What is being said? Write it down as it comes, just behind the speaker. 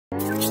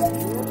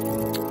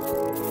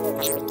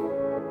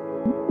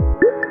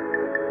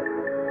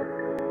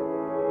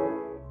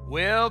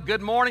Well,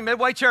 good morning,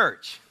 Midway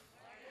Church.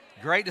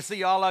 Great to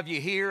see all of you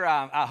here.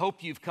 I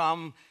hope you've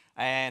come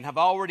and have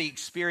already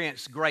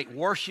experienced great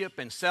worship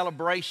and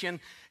celebration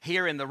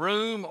here in the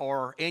room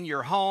or in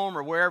your home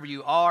or wherever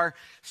you are.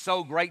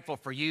 So grateful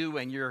for you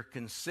and your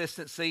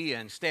consistency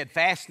and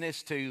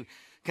steadfastness to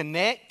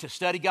connect, to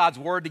study God's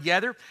Word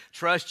together.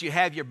 Trust you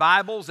have your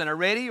Bibles and are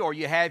ready, or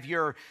you have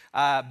your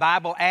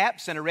Bible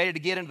apps and are ready to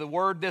get into the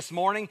Word this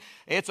morning.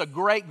 It's a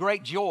great,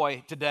 great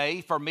joy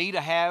today for me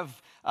to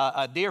have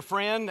a dear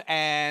friend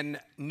and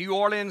New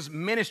Orleans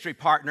ministry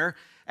partner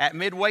at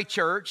Midway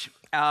Church,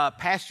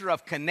 pastor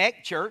of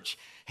Connect Church.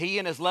 He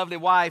and his lovely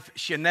wife,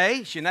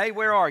 Shanae. Shanae,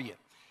 where are you?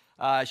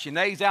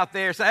 Shanae's out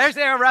there. So there's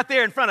there right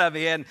there in front of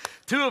me. And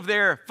two of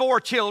their 4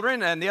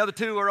 children, and the other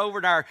 2 are over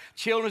in our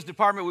children's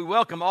department. We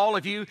welcome all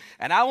of you.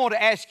 And I want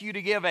to ask you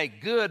to give a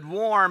good,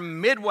 warm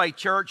Midway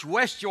Church,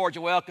 West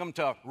Georgia welcome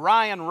to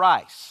Ryan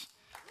Rice.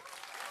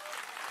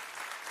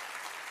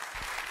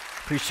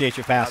 Appreciate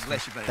you, Pastor. God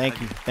bless you, buddy.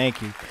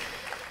 Thank you.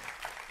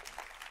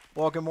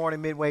 Well, good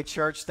morning, Midway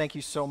Church. Thank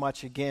you so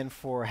much again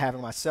for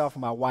having myself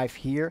and my wife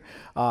here.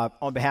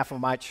 On behalf of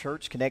my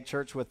church, Connect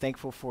Church, we're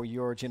thankful for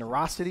your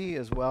generosity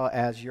as well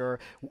as your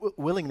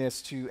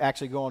willingness to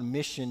actually go on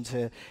mission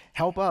to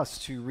help us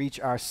to reach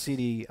our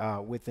city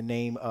with the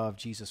name of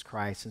Jesus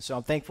Christ. And so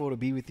I'm thankful to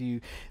be with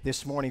you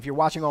this morning. If you're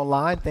watching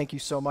online, thank you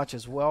so much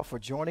as well for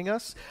joining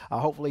us.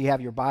 Hopefully you have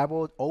your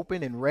Bible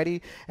open and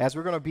ready as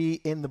we're going to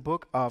be in the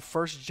book of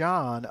 1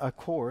 John, of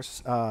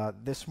course,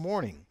 this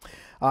morning.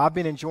 I've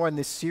been enjoying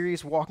this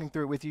series, walking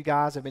through it with you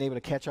guys. I've been able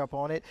to catch up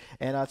on it,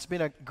 and it's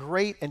been a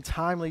great and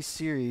timely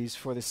series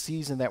for the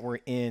season that we're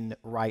in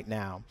right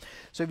now.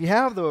 So if you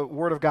have the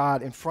Word of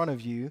God in front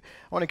of you,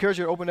 I want to encourage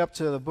you to open up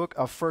to the book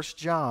of 1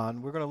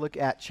 John. We're going to look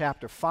at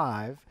chapter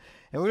 5,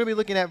 and we're going to be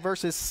looking at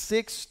verses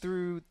 6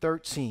 through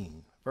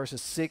 13.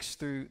 Verses 6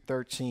 through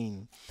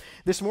 13.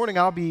 This morning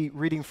I'll be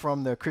reading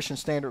from the Christian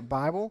Standard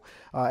Bible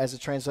as a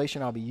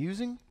translation I'll be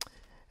using.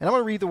 And I'm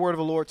going to read the word of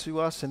the Lord to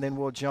us, and then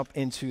we'll jump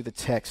into the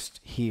text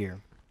here.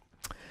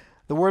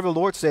 The word of the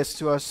Lord says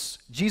to us,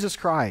 Jesus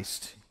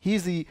Christ, he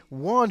is the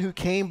one who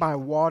came by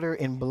water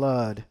and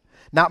blood,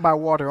 not by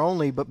water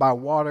only, but by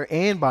water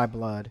and by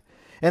blood.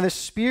 And the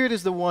Spirit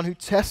is the one who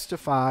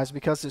testifies,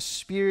 because the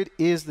Spirit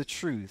is the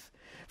truth.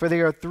 For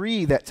there are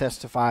 3 that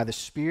testify, the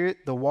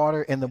Spirit, the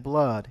water, and the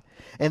blood.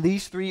 And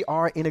these 3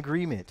 are in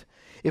agreement.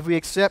 If we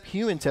accept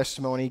human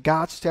testimony,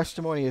 God's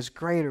testimony is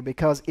greater,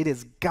 because it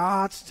is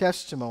God's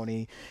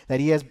testimony that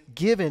he has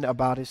given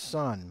about his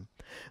Son.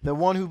 The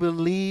one who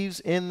believes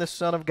in the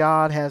Son of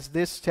God has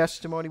this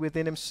testimony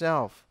within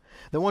himself.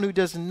 The one who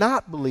does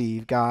not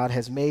believe God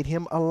has made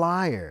him a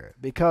liar,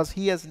 because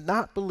he has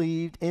not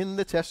believed in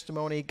the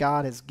testimony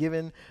God has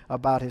given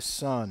about his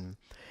Son.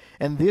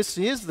 And this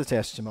is the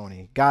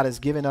testimony. God has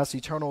given us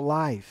eternal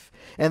life,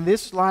 and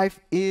this life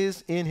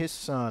is in his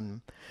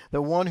Son.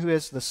 The one who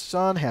has the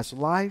Son has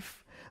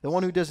life. The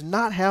one who does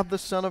not have the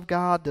Son of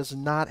God does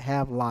not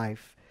have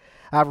life.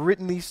 I've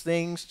written these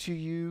things to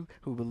you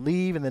who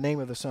believe in the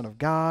name of the Son of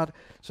God,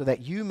 so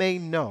that you may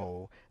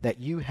know that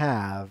you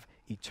have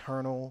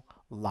eternal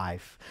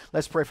life.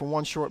 Let's pray for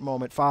one short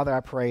moment. Father, I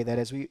pray that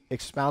as we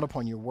expound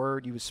upon your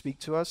word, you would speak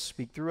to us,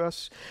 speak through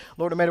us.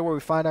 Lord, no matter where we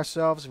find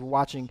ourselves, if we're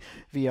watching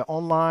via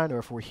online or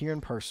if we're here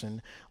in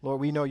person, Lord,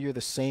 we know you're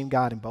the same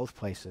God in both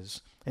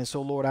places. And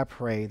so, Lord, I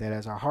pray that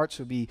as our hearts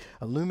will be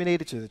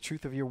illuminated to the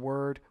truth of your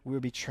word, we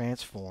will be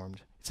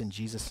transformed. It's in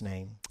Jesus'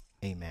 name,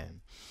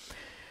 amen.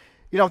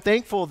 You know, I'm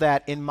thankful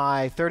that in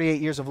my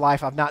 38 years of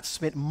life, I've not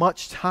spent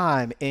much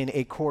time in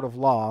a court of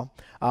law.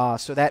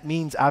 So that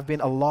means I've been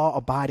a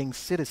law-abiding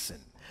citizen.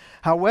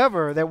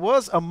 However, there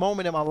was a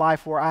moment in my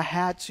life where I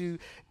had to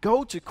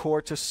go to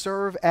court to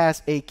serve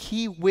as a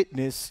key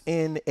witness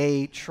in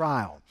a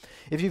trial.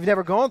 If you've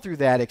never gone through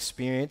that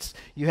experience,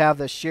 you have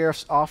the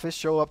sheriff's office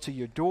show up to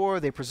your door,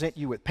 they present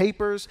you with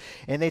papers,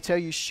 and they tell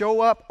you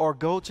show up or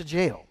go to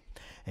jail.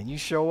 And you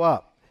show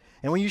up.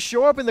 And when you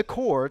show up in the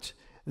court,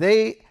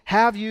 they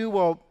have you,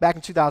 well, back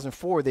in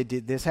 2004 they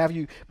did this, have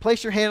you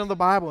place your hand on the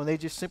Bible, and they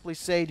just simply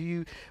say, do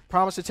you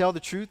promise to tell the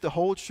truth, the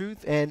whole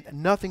truth, and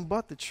nothing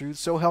but the truth,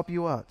 so help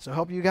you so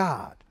help you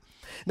God.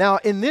 Now,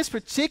 in this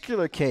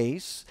particular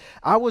case,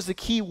 I was the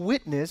key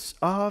witness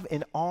of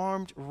an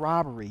armed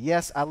robbery.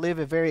 Yes, I live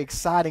a very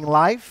exciting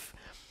life.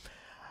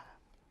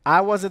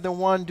 I wasn't the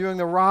one doing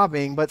the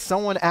robbing, but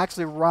someone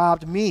actually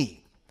robbed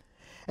me.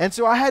 And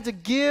so I had to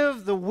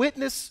give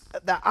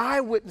the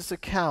eyewitness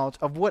account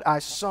of what I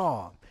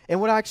saw and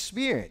what I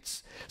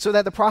experienced so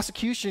that the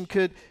prosecution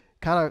could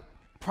kind of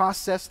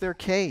process their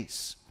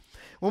case.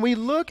 When we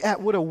look at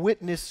what a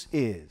witness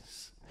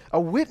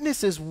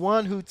is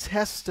one who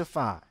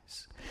testifies.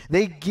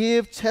 They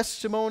give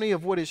testimony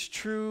of what is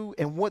true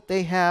and what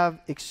they have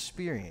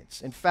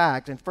experienced. In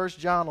fact, in 1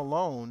 John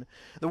alone,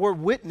 the word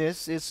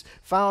witness is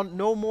found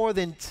no more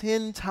than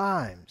 10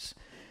 times.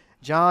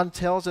 John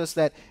tells us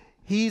that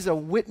he's a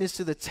witness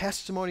to the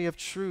testimony of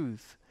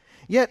truth.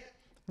 Yet,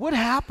 what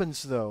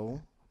happens,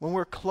 though, when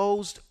we're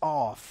closed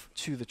off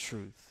to the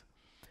truth.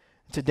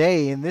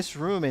 Today, in this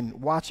room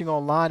and watching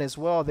online as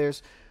well,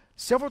 there's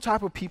several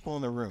types of people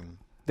in the room.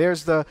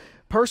 There's the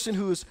person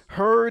who has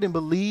heard and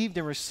believed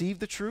and received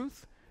the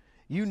truth.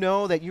 You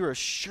know that you're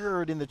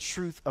assured in the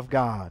truth of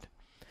God.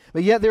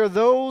 But yet there are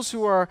those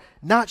who are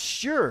not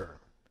sure,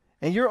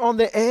 and you're on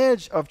the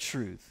edge of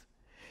truth.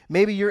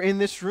 Maybe you're in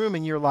this room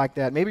and you're like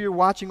that. Maybe you're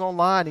watching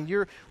online and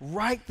you're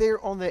right there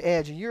on the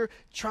edge and you're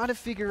trying to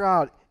figure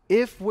out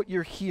if what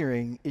you're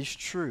hearing is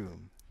true.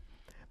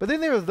 But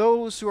then there are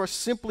those who are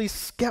simply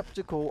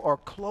skeptical or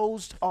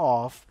closed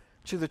off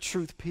to the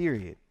truth,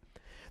 period.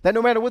 That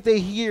no matter what they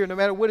hear, no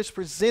matter what is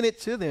presented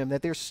to them,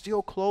 that they're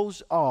still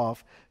closed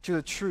off to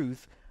the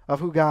truth of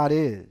who God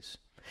is.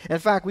 In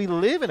fact, we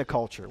live in a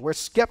culture where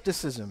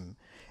skepticism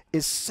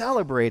is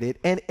celebrated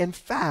and, in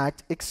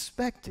fact,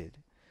 expected,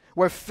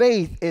 where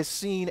faith is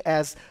seen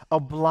as a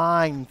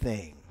blind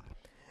thing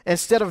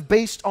instead of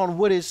based on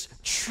what is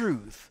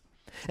truth.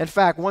 In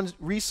fact, one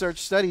research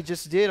study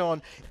just did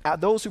on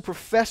those who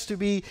profess to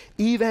be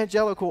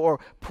evangelical or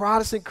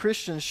Protestant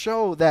Christians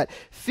showed that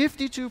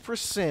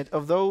 52%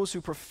 of those who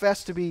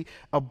profess to be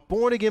a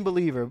born-again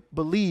believer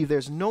believe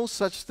there's no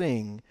such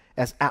thing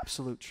as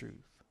absolute truth.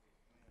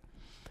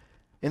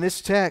 In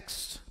this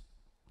text,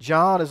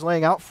 John is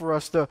laying out for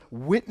us the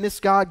witness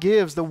God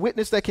gives, the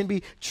witness that can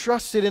be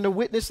trusted, and a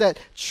witness that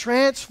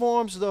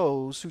transforms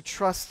those who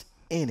trust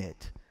in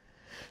it.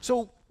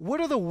 So, what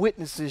are the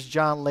witnesses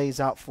John lays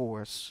out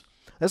for us?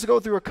 Let's go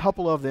through a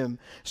couple of them.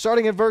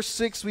 Starting in verse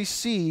 6, we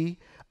see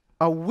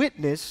a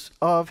witness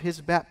of his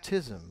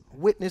baptism.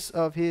 Witness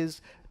of his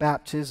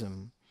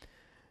baptism.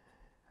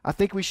 I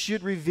think we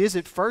should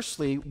revisit,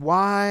 firstly,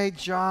 why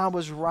John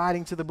was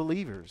writing to the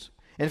believers.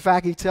 In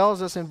fact, he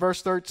tells us in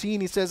verse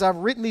 13, he says, I've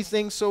written these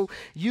things so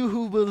you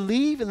who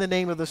believe in the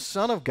name of the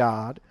Son of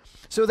God,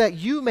 so that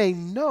you may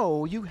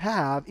know you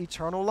have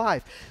eternal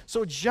life.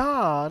 So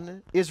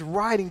John is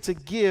writing to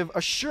give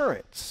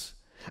assurance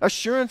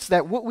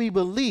that what we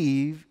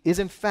believe is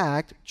in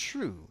fact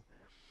true.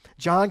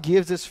 John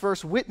gives this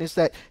first witness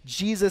that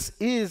Jesus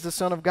is the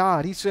Son of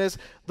God. He says,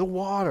 the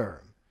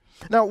water.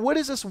 Now, what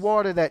is this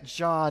water that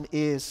John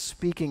is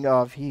speaking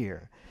of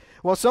here?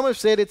 Well, some have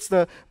said it's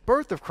the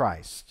birth of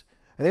Christ.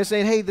 And they're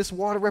saying, hey, this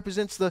water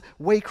represents the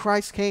way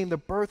Christ came, the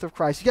birth of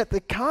Christ. Yet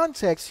the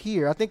context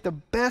here, I think the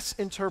best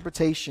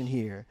interpretation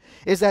here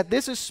is that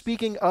this is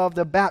speaking of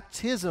the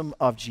baptism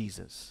of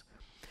Jesus.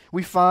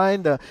 We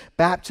find the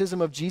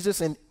baptism of Jesus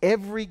in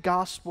every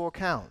gospel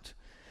account.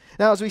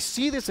 Now, as we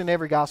see this in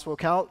every gospel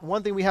account,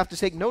 one thing we have to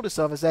take notice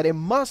of is that it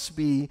must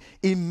be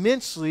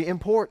immensely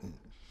important.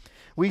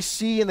 We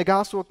see in the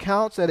gospel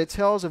accounts that it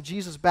tells of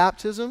Jesus'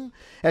 baptism.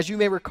 As you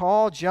may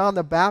recall, John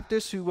the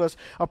Baptist, who was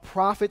a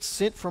prophet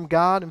sent from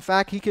God. In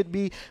fact, he could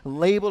be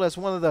labeled as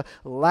one of the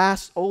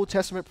last Old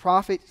Testament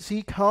prophets.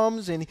 He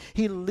comes and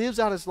he lives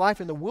out his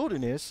life in the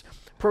wilderness,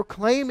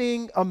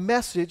 proclaiming a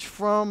message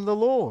from the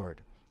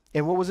Lord.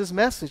 And what was his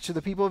message to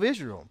the people of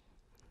Israel?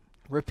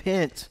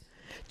 Repent.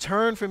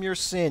 Turn from your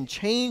sin,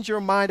 change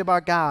your mind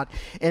about God,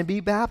 and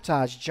be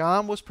baptized.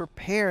 John was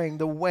preparing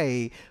the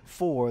way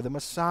for the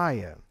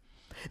Messiah.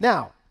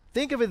 Now,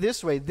 think of it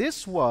this way.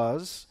 This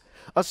was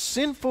a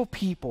sinful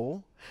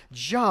people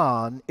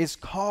John is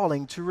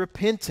calling to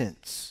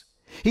repentance.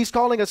 He's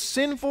calling a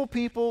sinful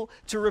people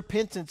to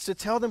repentance, to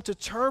tell them to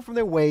turn from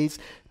their ways,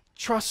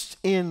 trust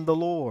in the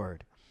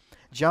Lord.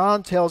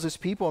 John tells his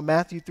people in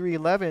Matthew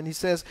 3:11, he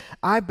says,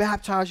 I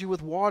baptize you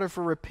with water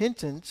for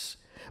repentance,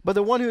 but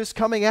the one who is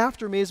coming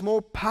after me is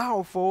more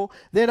powerful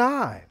than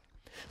I.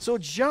 So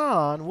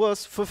John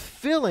was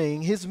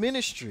fulfilling his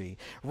ministry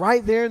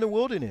right there in the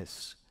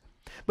wilderness.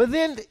 But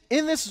then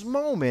in this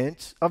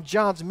moment of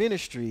John's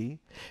ministry,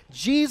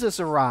 Jesus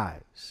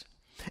arrives.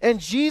 And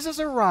Jesus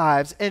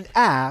arrives and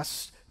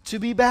asks to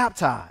be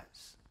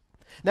baptized.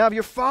 Now, if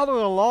you're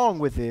following along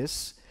with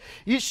this,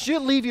 it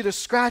should leave you to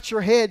scratch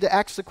your head to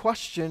ask the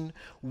question,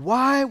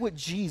 why would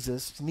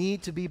Jesus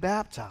need to be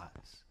baptized?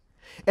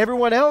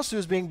 Everyone else who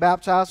was being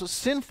baptized was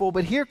sinful,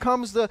 but here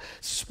comes the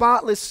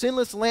spotless,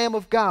 sinless Lamb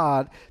of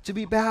God to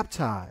be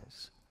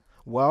baptized.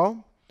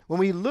 Well, when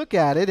we look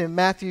at it in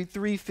Matthew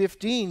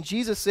 3:15,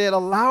 Jesus said,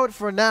 allow it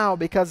for now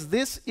because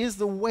this is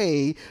the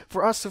way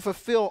for us to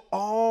fulfill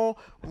all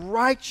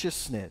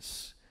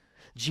righteousness.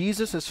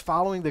 Jesus is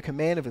following the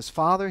command of his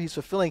Father. He's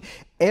fulfilling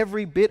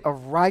every bit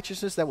of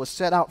righteousness that was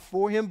set out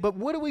for him. But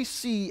what do we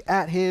see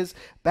at his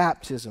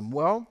baptism?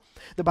 Well,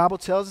 the Bible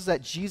tells us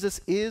that Jesus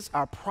is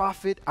our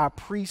prophet, our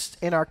priest,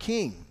 and our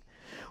king.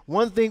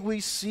 One thing we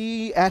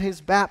see at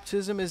his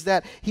baptism is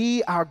that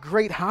he, our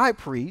great high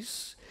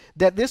priest,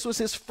 that this was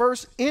his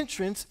first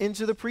entrance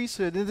into the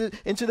priesthood,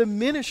 into the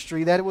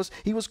ministry that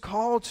he was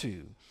called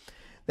to.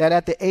 That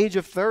at the age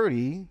of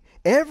 30,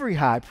 every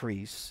high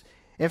priest,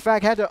 in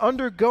fact, had to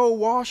undergo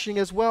washing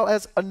as well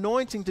as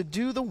anointing to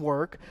do the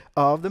work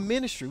of the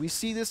ministry. We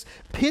see this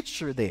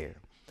picture there.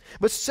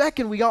 But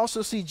second, we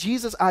also see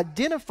Jesus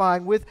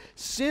identifying with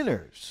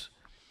sinners.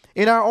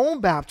 In our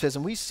own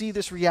baptism, we see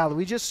this reality.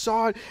 We just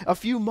saw it a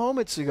few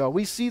moments ago.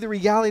 We see the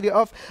reality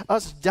of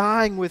us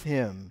dying with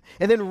him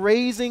and then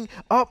raising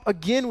up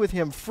again with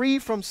him, free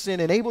from sin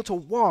and able to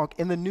walk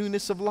in the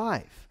newness of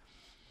life.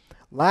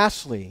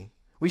 Lastly,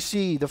 we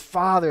see the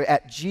Father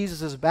at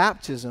Jesus'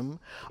 baptism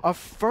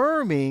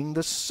affirming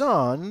the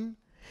Son,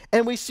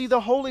 and we see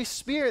the Holy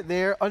Spirit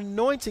there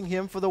anointing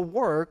him for the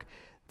work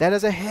that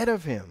is ahead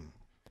of him.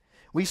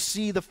 We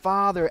see the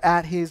Father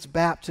at his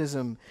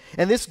baptism,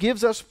 and this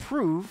gives us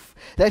proof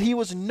that he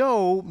was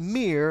no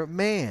mere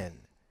man,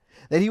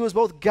 that he was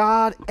both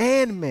God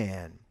and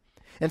man.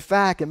 In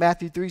fact, in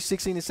Matthew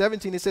 3:16 and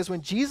 17, it says,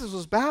 when Jesus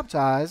was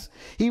baptized,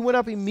 he went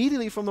up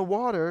immediately from the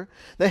water.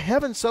 The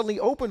heavens suddenly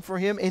opened for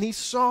him, and he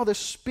saw the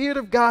Spirit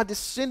of God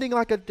descending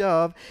like a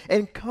dove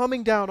and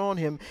coming down on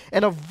him.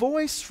 And a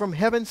voice from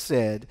heaven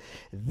said,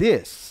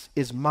 "This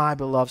is my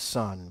beloved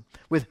Son,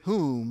 with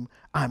whom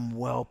I'm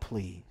well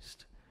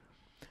pleased."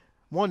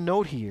 One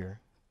note here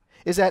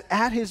is that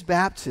at his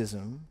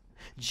baptism,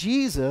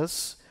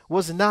 Jesus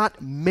was not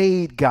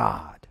made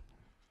God.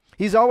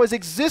 He's always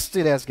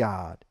existed as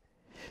God.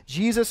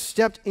 Jesus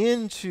stepped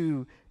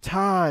into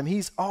time.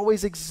 He's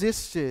always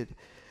existed.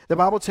 The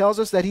Bible tells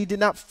us that he did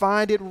not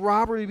find it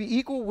robbery to be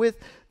equal with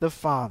the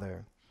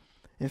Father.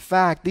 In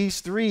fact,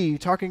 these three,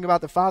 talking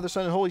about the Father,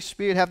 Son, and Holy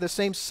Spirit, have the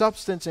same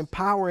substance and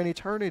power in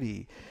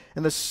eternity.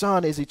 And the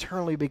Son is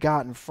eternally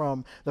begotten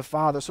from the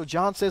Father. So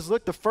John says,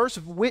 look, the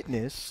first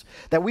witness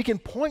that we can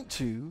point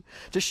to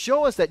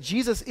show us that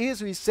Jesus is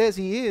who he says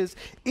he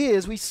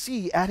is we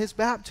see at his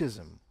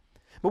baptism.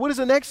 But what is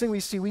the next thing we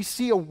see? We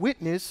see a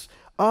witness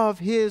of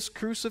his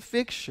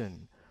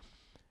crucifixion.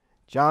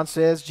 John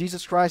says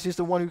Jesus Christ is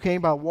the one who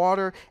came by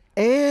water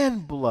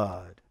and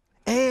blood.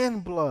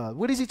 And blood.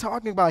 What is he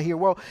talking about here?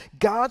 Well,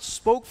 God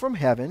spoke from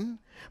heaven,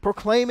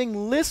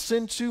 proclaiming,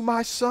 "Listen to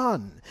my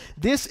Son.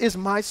 This is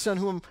my Son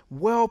whom I'm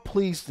well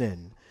pleased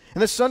in."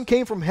 And the Son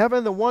came from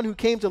heaven, the one who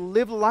came to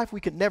live the life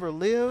we could never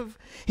live.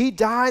 He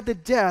died the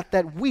death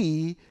that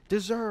we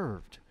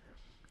deserved.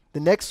 The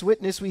next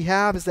witness we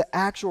have is the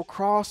actual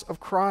cross of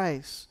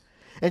Christ.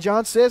 And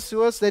John says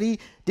to us that he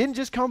didn't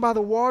just come by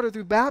the water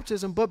through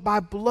baptism, but by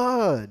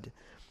blood.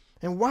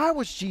 And why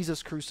was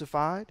Jesus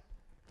crucified?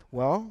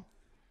 Well,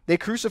 they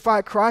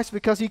crucified Christ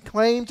because he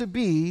claimed to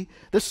be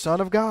the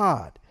Son of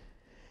God.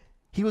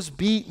 He was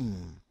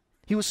beaten.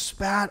 He was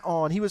spat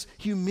on. He was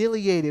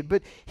humiliated.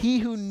 But he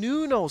who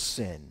knew no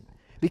sin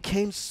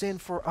became sin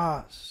for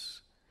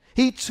us.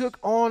 He took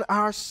on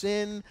our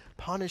sin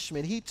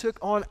punishment. He took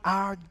on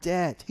our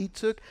debt. He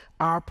took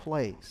our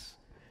place.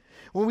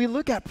 When we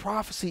look at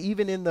prophecy,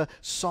 even in the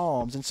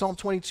Psalms, in Psalm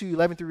 22,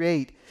 11 through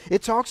 8,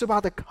 it talks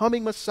about the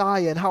coming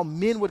Messiah and how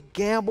men would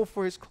gamble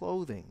for his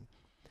clothing.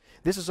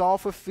 This is all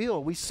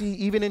fulfilled. We see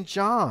even in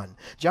John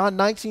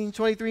 19,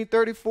 23, and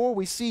 34,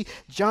 we see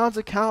John's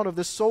account of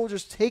the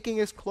soldiers taking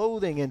his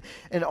clothing, and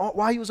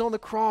while he was on the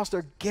cross,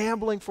 they're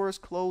gambling for his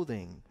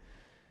clothing.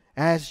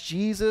 As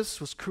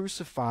Jesus was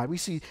crucified, we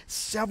see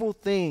several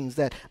things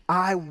that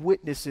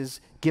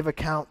eyewitnesses give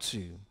account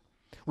to.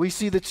 We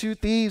see the two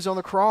thieves on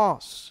the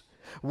cross,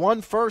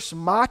 one first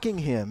mocking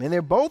him, and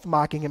they're both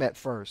mocking him at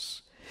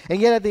first.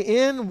 And yet at the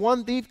end,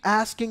 one thief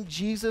asking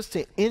Jesus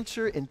to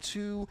enter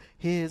into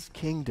his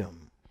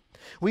kingdom.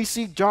 We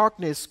see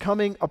darkness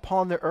coming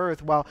upon the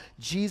earth while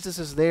Jesus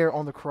is there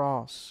on the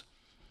cross.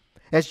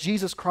 As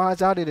Jesus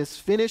cries out, "It is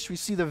finished," we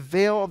see the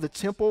veil of the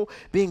temple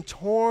being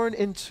torn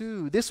in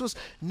two. This was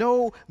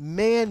no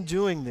man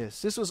doing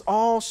this. This was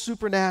all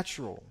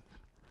supernatural.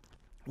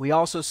 We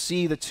also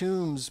see the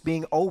tombs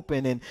being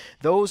open and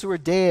those who are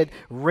dead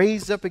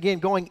raised up again,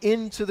 going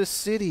into the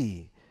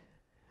city.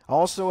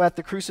 Also at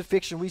the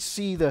crucifixion, we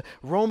see the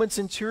Roman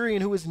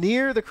centurion who was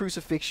near the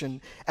crucifixion,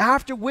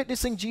 after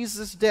witnessing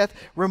Jesus' death,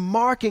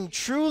 remarking,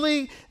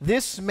 "Truly,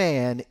 this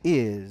man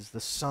is the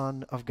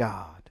Son of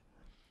God."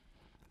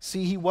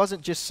 See, he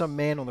wasn't just some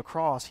man on the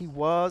cross. He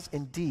was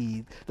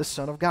indeed the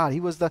Son of God. He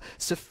was the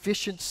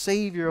sufficient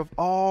Savior of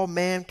all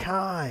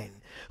mankind,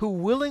 who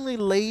willingly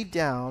laid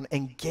down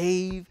and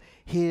gave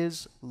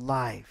his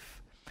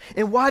life.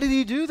 And why did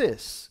he do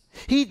this?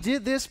 He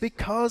did this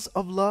because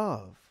of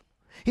love.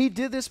 He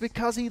did this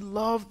because he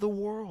loved the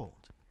world.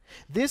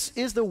 This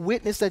is the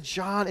witness that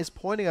John is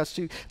pointing us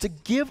to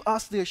give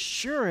us the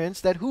assurance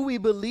that who we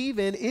believe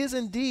in is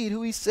indeed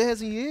who he says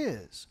he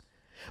is.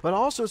 But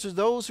also to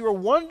those who are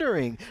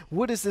wondering,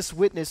 what is this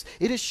witness?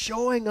 It is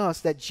showing us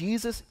that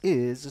Jesus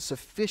is a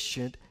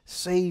sufficient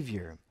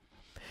Savior.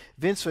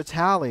 Vince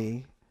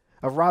Vitale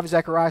of Ravi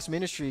Zacharias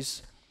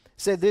Ministries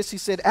said this. He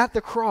said, "At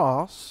the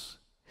cross,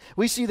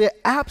 we see the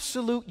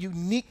absolute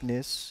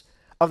uniqueness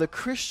of the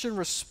Christian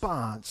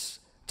response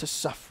to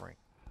suffering.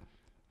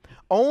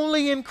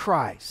 Only in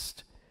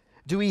Christ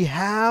do we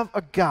have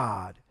a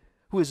God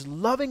who is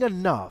loving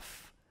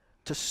enough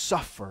to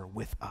suffer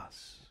with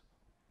us."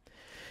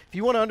 If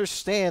you want to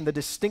understand the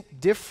distinct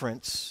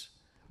difference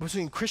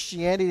between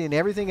Christianity and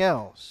everything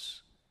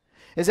else,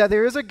 is that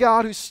there is a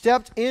God who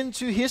stepped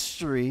into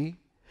history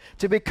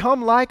to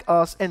become like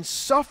us and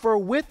suffer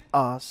with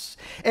us,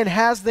 and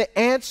has the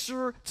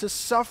answer to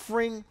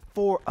suffering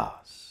for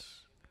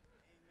us.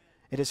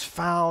 It is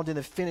found in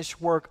the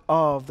finished work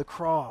of the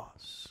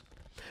cross.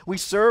 We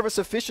serve a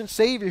sufficient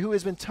Savior who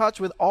has been touched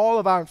with all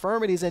of our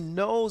infirmities and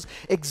knows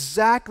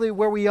exactly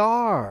where we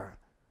are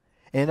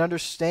and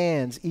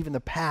understands even the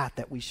path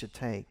that we should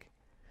take.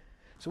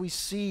 So we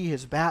see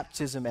his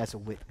baptism as a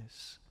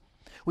witness.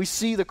 We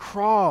see the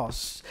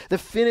cross, the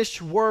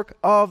finished work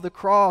of the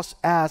cross,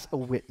 as a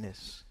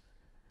witness.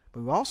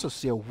 But we also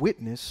see a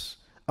witness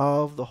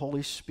of the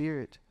Holy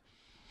Spirit.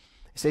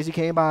 It says he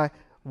came by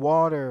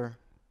water,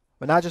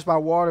 but not just by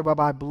water, but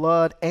by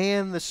blood,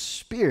 and the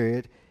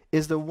Spirit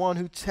is the one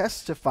who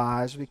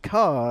testifies,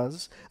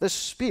 because the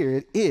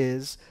Spirit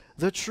is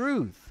the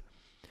truth.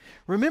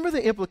 Remember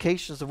the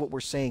implications of what we're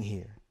saying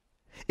here.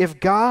 If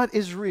God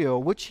is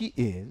real, which he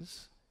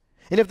is,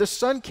 and if the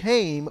Son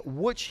came,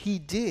 which he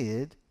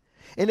did,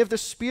 and if the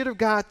Spirit of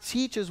God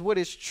teaches what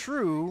is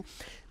true,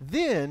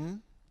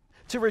 then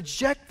to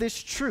reject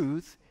this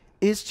truth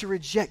is to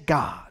reject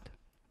God.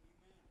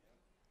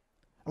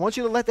 I want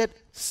you to let that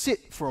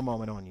sit for a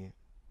moment on you.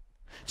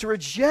 To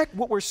reject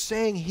what we're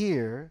saying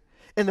here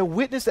and the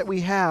witness that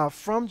we have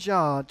from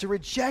John, to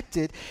reject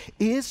it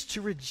is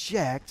to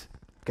reject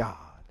God.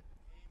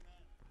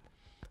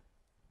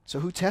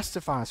 So who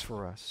testifies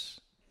for us?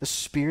 The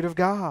Spirit of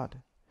God.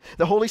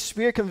 The Holy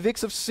Spirit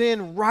convicts of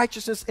sin,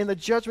 righteousness, and the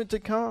judgment to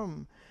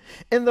come.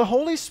 And the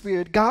Holy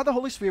Spirit, God the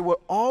Holy Spirit,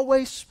 will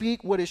always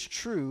speak what is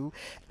true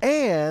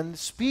and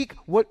speak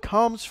what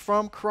comes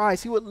from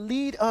Christ. He will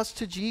lead us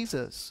to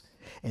Jesus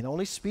and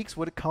only speaks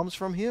what comes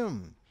from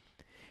him.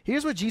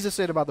 Here's what Jesus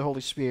said about the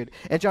Holy Spirit.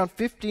 In John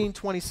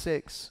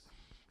 15:26,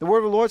 the word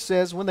of the Lord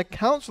says, when the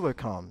Counselor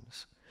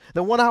comes,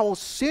 the one I will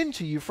send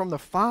to you from the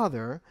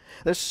Father,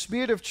 the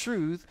Spirit of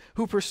truth,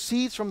 who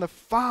proceeds from the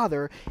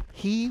Father,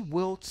 he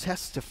will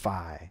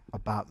testify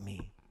about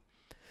me.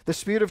 The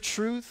Spirit of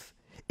truth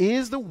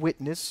is the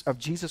witness of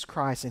Jesus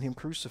Christ and him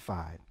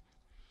crucified.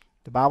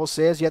 The Bible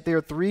says, yet there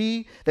are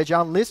three that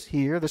John lists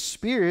here: the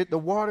Spirit, the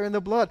water, and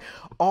the blood.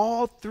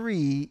 All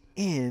three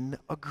in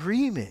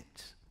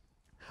agreement.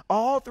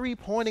 All three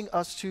pointing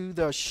us to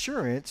the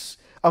assurance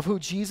of who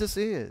Jesus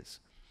is.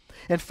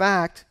 In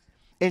fact,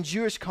 in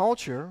Jewish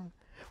culture,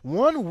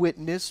 one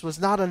witness was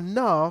not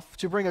enough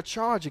to bring a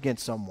charge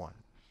against someone.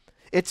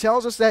 It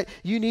tells us that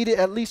you needed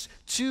at least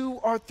two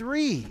or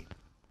three.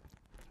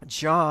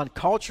 John,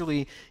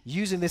 culturally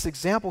using this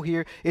example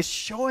here, is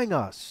showing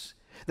us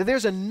that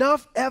there's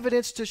enough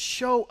evidence to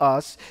show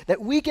us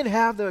that we can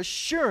have the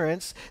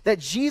assurance that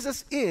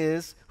Jesus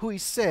is who he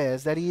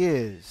says that he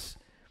is.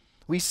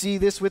 We see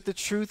this with the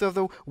truth of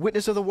the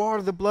witness of the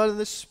water, the blood, and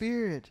the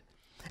Spirit.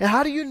 And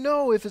how do you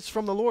know if it's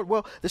from the Lord?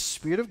 Well, the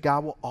Spirit of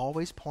God will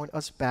always point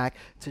us back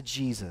to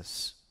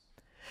Jesus.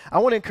 I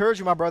want to encourage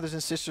you, my brothers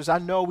and sisters. I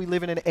know we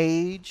live in an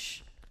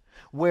age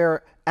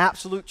where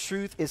absolute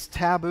truth is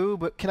taboo,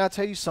 but can I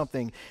tell you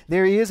something?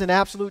 There is an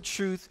absolute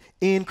truth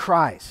in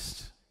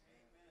Christ.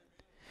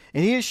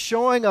 And he is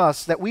showing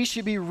us that we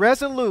should be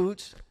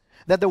resolute,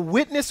 that the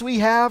witness we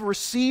have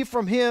received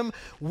from him,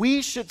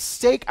 we should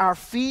stake our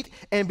feet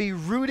and be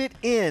rooted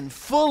in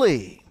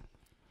fully.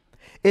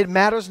 It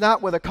matters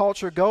not where the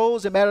culture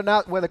goes. It matters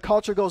not whether the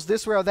culture goes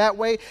this way or that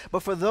way.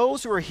 But for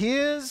those who are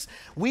his,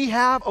 we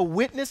have a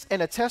witness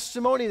and a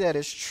testimony that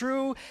is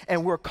true,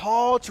 and we're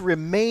called to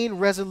remain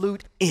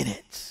resolute in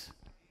it.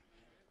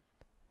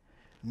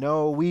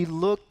 No, we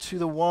look to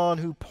the one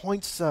who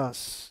points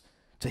us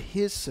to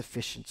his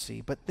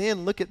sufficiency. But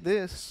then look at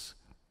this.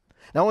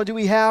 Not only do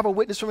we have a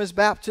witness from his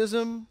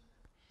baptism,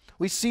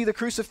 we see the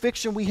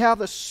crucifixion, we have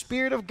the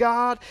Spirit of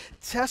God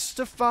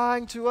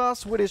testifying to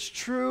us what is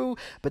true,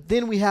 but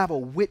then we have a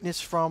witness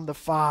from the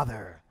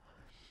Father.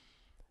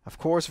 Of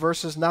course,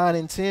 verses 9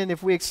 and 10,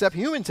 if we accept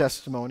human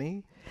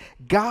testimony,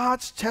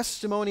 God's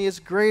testimony is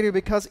greater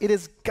because it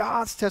is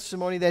God's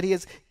testimony that he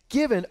has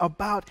given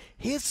about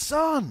his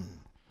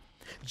Son.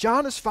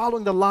 John is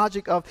following the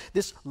logic of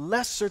this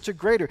lesser to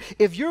greater.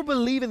 If you're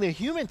believing the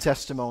human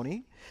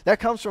testimony that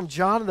comes from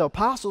John and the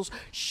apostles,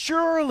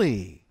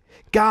 surely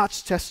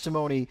God's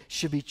testimony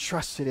should be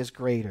trusted as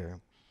greater.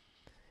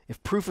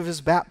 If proof of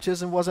his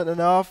baptism wasn't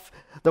enough,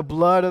 the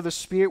blood of the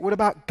Spirit, what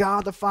about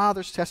God the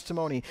Father's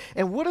testimony?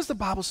 And what does the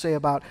Bible say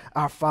about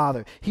our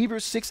Father?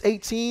 Hebrews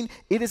 6:18,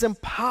 it is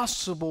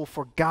impossible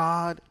for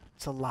God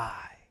to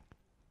lie.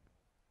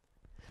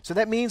 So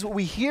that means what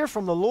we hear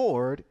from the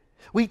Lord,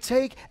 we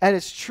take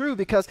as true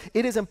because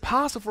it is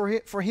impossible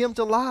for him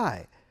to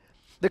lie.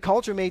 The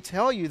culture may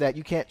tell you that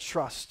you can't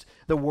trust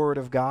the Word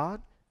of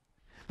God.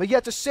 But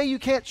yet to say you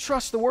can't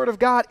trust the Word of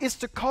God is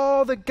to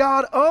call the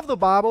God of the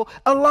Bible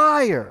a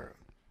liar.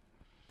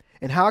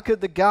 And how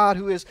could the God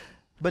who is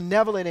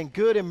benevolent and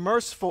good and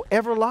merciful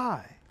ever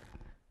lie?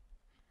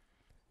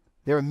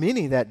 There are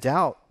many that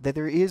doubt that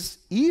there is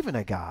even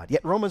a God.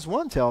 Yet Romans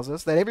 1 tells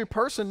us that every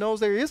person knows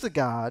there is a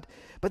God,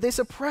 but they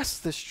suppress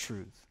this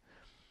truth.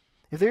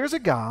 If there is a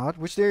God,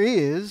 which there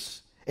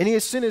is, and he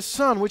has sent his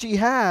Son, which he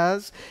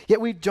has,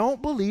 yet we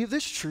don't believe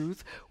this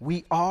truth,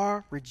 we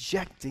are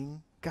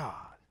rejecting God.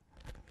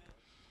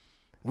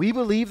 We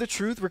believe the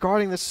truth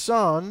regarding the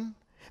Son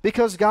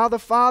because God the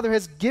Father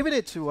has given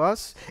it to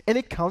us, and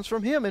it comes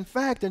from him. In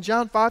fact, in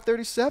John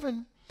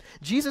 5:37,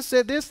 Jesus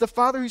said this, "The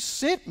Father who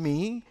sent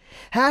me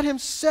had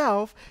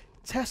himself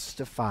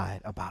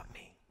testified about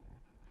me."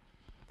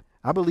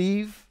 I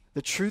believe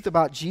the truth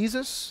about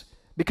Jesus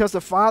because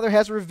the Father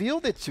has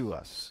revealed it to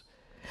us.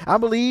 I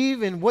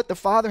believe in what the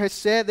Father has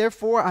said,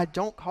 therefore I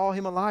don't call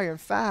him a liar. In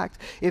fact,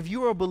 if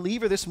you are a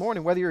believer this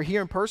morning, whether you're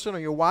here in person or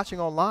you're watching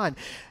online,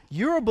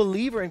 you're a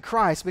believer in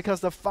Christ because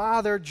the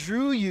Father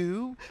drew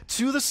you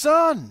to the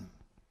Son.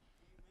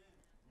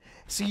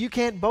 See, you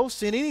can't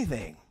boast in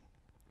anything.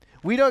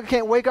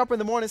 Can't wake up in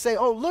the morning and say,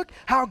 "Oh, look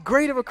how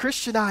great of a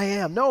Christian I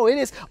am." No, it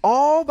is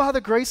all by the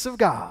grace of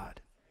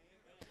God.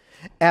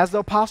 As the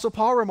Apostle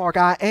Paul remarked,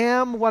 "I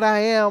am what I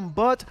am,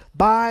 but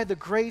by the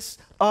grace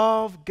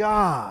of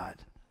God."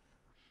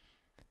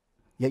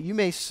 Yet you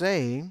may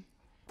say,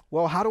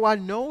 "Well, how do I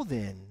know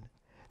then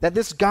that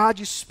this God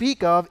you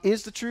speak of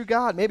is the true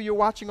God?" Maybe you're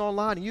watching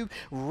online and you're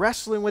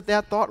wrestling with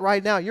that thought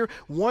right now. You're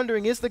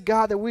wondering, is the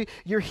God that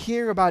you're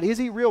hearing about, is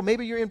he real?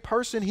 Maybe you're in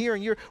person here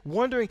and you're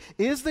wondering,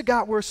 is the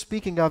God we're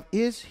speaking of,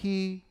 is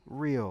he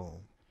real?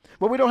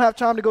 Well, we don't have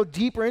time to go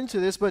deeper into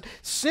this, but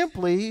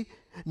simply,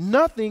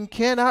 nothing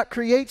cannot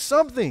create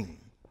something.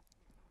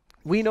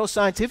 We know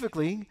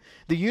scientifically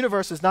the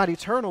universe is not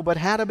eternal, but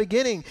had a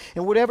beginning.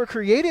 And whatever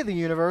created the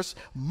universe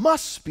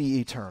must be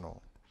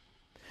eternal.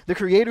 The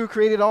Creator who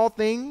created all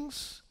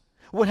things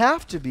would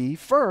have to be,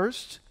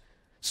 first,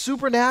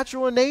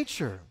 supernatural in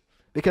nature,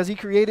 because he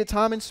created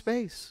time and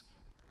space.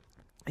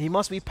 He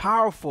must be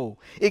powerful,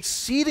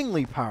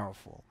 exceedingly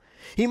powerful.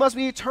 He must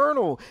be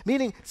eternal,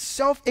 meaning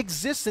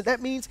self-existent.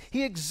 That means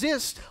he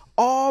exists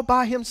all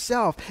by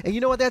himself. And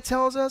you know what that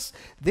tells us?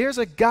 There's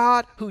a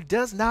God who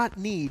does not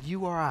need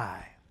you or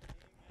I.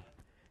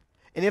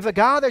 And if a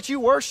God that you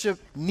worship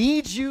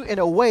needs you in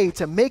a way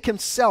to make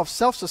himself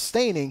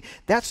self-sustaining,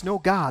 that's no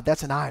God,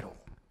 that's an idol.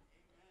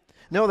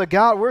 No, the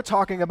God we're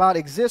talking about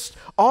exists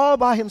all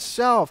by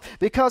himself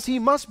because he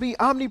must be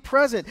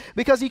omnipresent,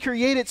 because he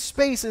created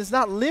space and is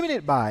not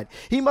limited by it.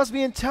 He must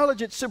be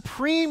intelligent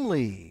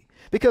supremely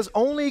because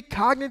only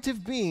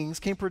cognitive beings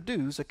can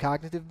produce a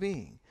cognitive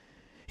being.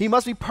 He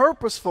must be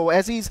purposeful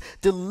as he's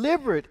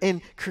deliberate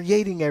in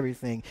creating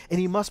everything, and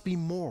he must be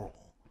moral,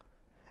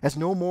 as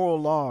no moral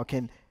law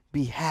can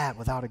be had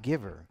without a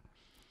giver.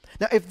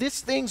 Now, if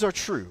these things are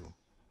true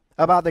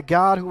about the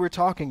God who we're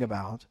talking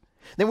about,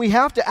 then we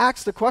have to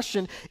ask the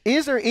question,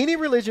 is there any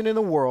religion in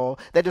the world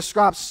that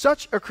describes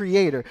such a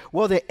creator?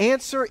 Well, the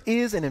answer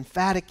is an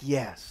emphatic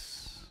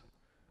yes.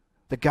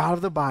 The God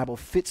of the Bible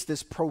fits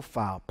this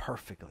profile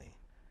perfectly.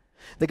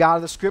 The God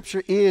of the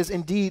Scripture is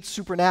indeed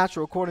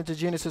supernatural, according to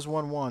Genesis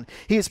 1:1.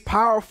 He is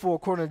powerful,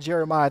 according to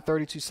Jeremiah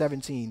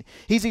 32:17.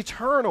 He's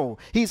eternal.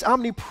 He's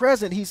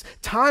omnipresent. He's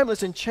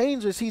timeless and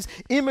changeless. He's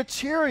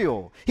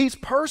immaterial. He's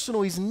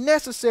personal. He's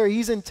necessary.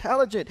 He's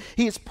intelligent.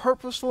 He is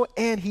purposeful,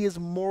 and he is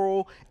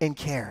moral and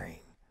caring.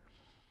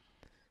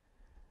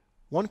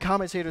 One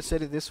commentator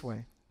said it this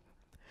way: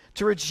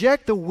 to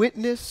reject the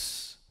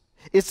witness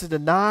is to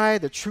deny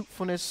the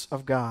truthfulness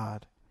of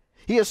God.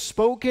 He has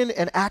spoken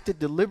and acted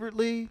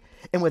deliberately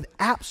and with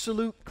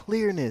absolute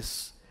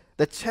clearness.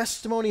 The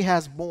testimony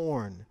has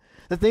borne.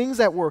 The things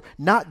that were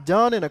not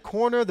done in a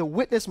corner, the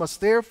witness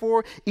must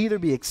therefore either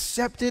be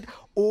accepted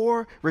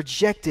or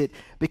rejected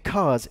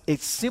because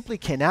it simply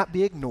cannot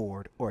be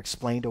ignored or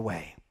explained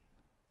away.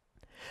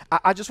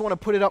 I just want to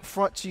put it up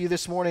front to you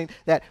this morning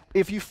that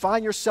if you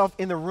find yourself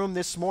in the room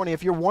this morning,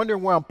 if you're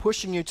wondering where I'm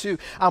pushing you to,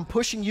 I'm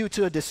pushing you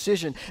to a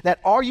decision that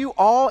are you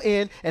all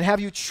in and have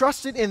you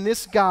trusted in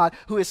this God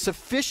who is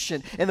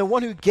sufficient and the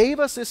one who gave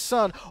us his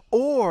son,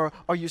 or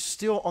are you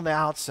still on the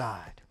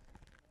outside?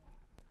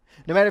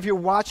 No matter if you're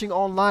watching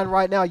online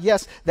right now,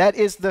 yes, that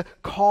is the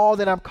call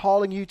that I'm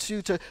calling you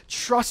to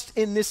trust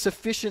in this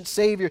sufficient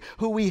Savior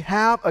who we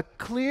have a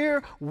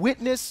clear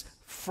witness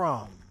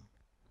from.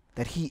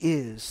 That he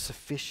is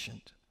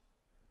sufficient.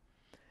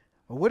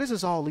 Well, what does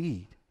this all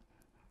lead?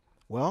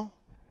 Well,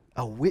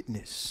 a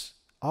witness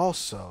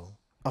also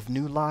of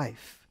new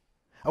life.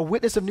 A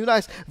witness of new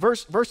life.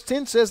 Verse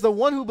 10 says, the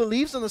one who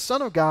believes in the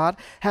Son of God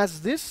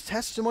has this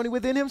testimony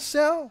within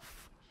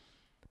himself.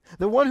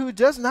 The one who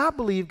does not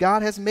believe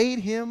God has made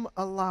him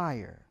a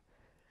liar.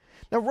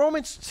 Now,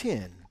 Romans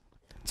 10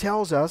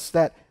 tells us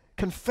that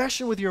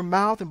confession with your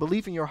mouth and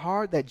belief in your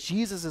heart that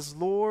Jesus is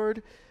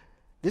Lord,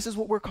 this is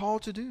what we're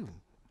called to do.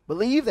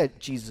 Believe that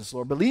Jesus is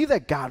Lord. Believe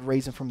that God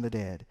raised him from the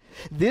dead.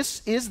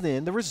 This is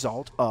then the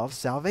result of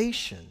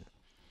salvation.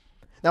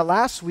 Now,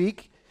 last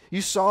week,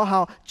 you saw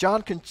how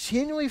John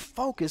continually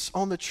focused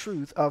on the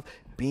truth of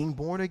being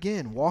born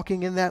again,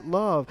 walking in that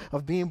love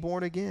of being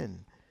born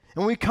again. And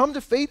when we come to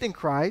faith in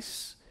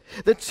Christ,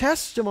 the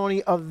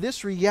testimony of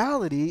this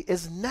reality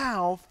is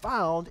now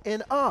found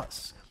in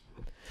us.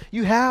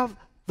 You have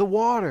the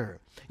water.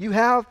 You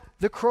have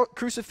the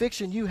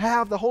crucifixion, you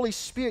have the Holy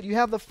Spirit, you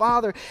have the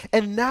Father,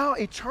 and now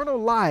eternal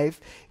life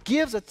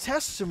gives a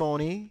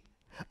testimony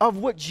of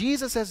what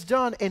Jesus has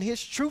done, and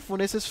his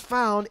truthfulness is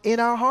found in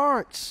our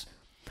hearts.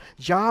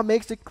 John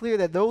makes it clear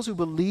that those who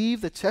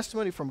believe the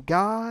testimony from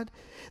God,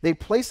 they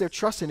place their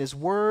trust in his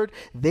word,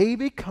 they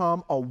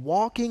become a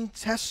walking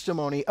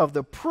testimony of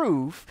the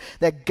proof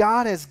that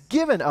God has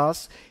given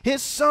us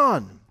his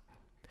Son.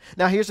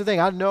 Now, here's the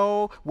thing. I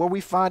know where we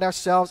find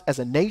ourselves as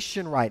a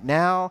nation right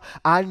now.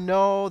 I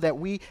know that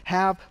we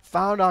have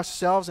found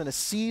ourselves in a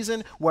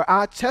season where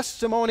our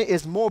testimony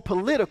is more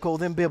political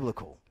than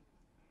biblical.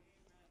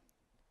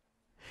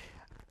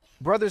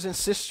 Brothers and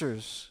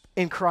sisters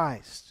in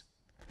Christ,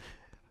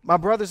 my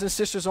brothers and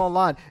sisters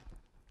online,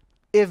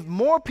 if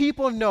more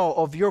people know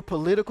of your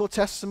political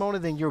testimony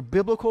than your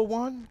biblical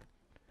one,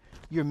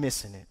 you're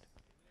missing it.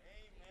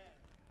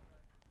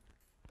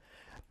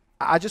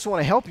 I just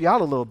want to help you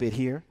out a little bit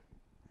here.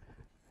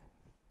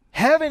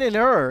 Heaven and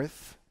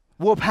earth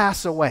will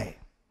pass away.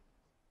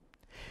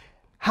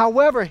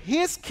 However,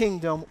 his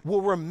kingdom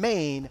will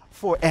remain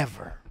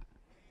forever.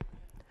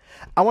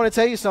 I want to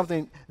tell you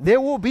something.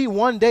 There will be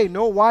one day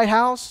no White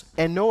House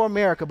and no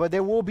America, but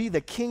there will be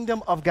the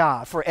kingdom of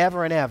God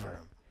forever and ever.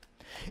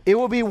 It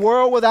will be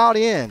world without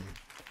end.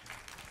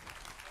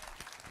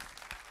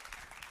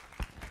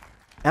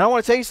 And I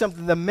want to tell you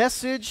something. The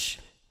message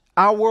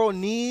our world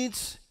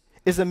needs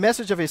is the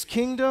message of his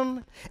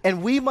kingdom,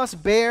 and we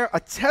must bear a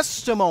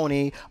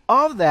testimony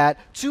of that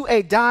to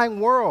a dying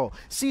world.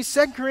 See,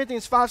 2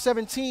 Corinthians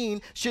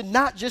 5:17 should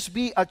not just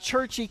be a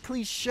churchy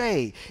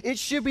cliche. It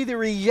should be the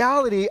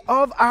reality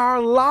of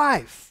our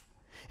life.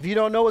 If you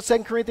don't know what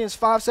 2 Corinthians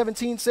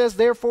 5:17 says,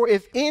 therefore,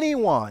 if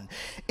anyone,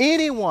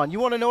 you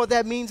want to know what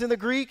that means in the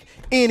Greek?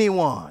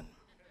 Anyone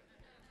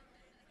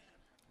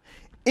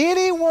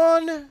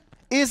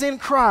is in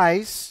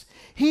Christ,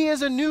 he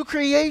is a new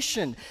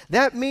creation.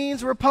 That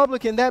means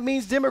Republican. That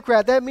means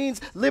Democrat. That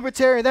means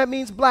Libertarian. That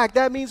means black.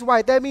 That means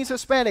white. That means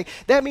Hispanic.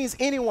 That means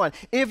anyone.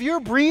 If you're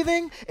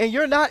breathing and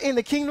you're not in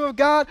the kingdom of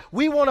God,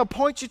 we want to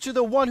point you to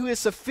the one who is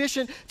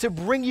sufficient to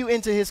bring you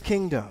into his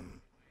kingdom.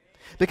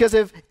 Because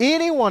if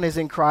anyone is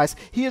in Christ,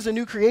 he is a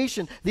new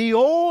creation. The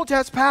old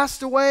has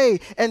passed away,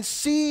 and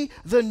see,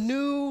 the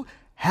new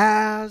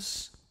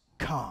has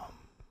come.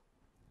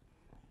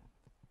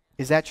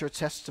 Is that your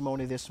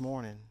testimony this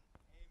morning?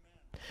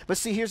 But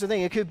see, here's the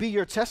thing. It could be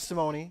your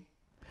testimony,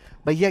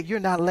 but yet you're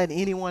not letting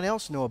anyone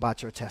else know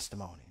about your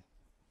testimony.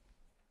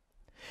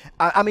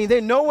 I mean, they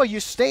know where you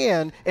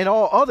stand in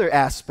all other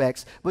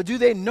aspects, but do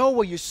they know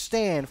where you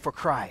stand for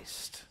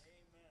Christ?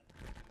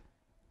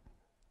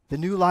 The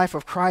new life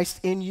of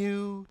Christ in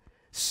you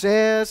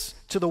says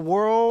to the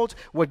world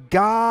what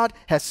God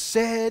has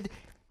said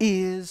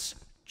is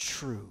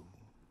true.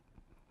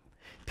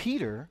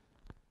 Peter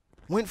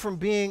went from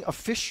being a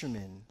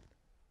fisherman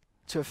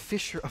to a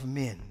fisher of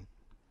men.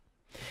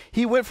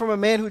 He went from a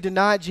man who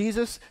denied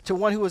Jesus to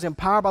one who was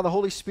empowered by the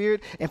Holy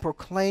Spirit and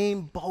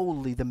proclaimed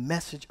boldly the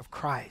message of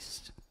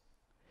Christ.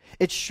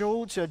 It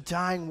showed to a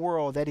dying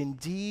world that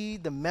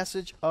indeed the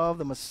message of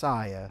the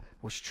Messiah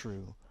was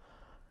true.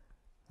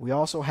 We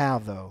also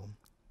have, though,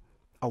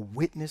 a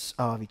witness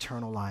of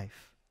eternal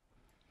life.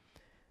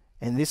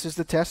 And this is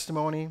the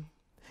testimony.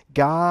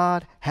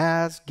 God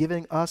has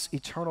given us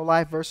eternal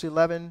life, verse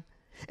 11.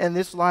 And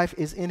this life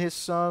is in his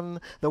Son.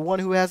 The one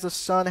who has the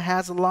Son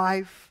has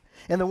life.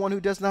 And the one who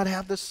does not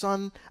have the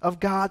Son of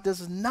God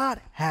does not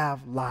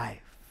have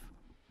life.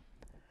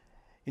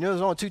 You know,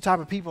 there's only two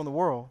types of people in the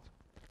world.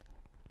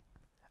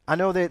 I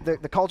know that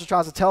the culture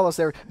tries to tell us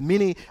there are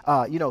many,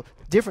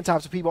 different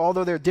types of people.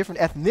 Although there are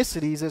different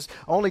ethnicities, there's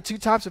only two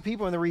types of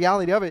people in the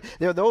reality of it.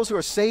 There are those who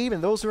are saved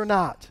and those who are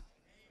not.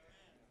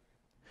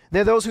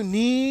 There are those who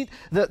need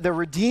the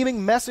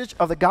redeeming message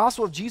of the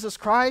gospel of Jesus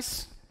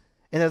Christ,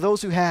 and there are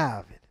those who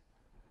have it.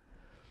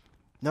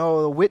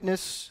 No, the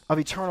witness of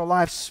eternal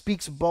life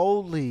speaks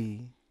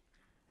boldly.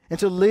 And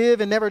to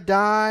live and never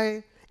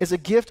die is a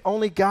gift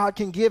only God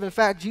can give. In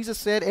fact, Jesus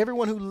said,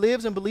 everyone who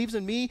lives and believes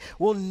in me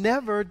will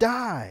never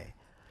die.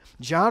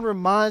 John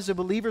reminds the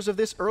believers of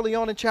this early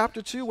on in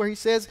chapter 2, where he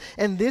says,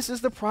 and this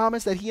is the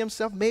promise that he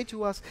himself made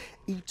to us,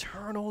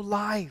 eternal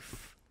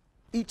life.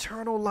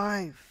 Eternal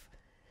life.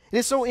 It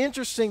is so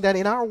interesting that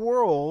in our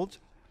world,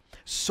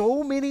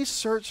 so many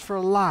search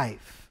for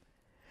life,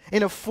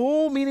 in a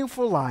full,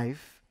 meaningful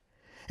life,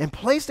 and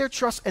place their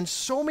trust in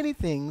so many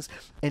things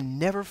and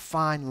never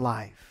find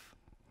life.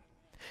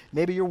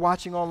 Maybe you're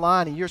watching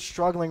online and you're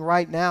struggling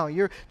right now.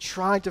 You're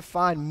trying to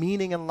find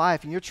meaning in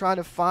life, and you're trying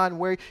to find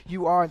where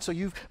you are. And so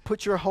you've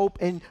put your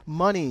hope in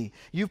money.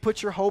 You've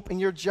put your hope in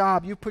your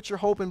job. You've put your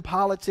hope in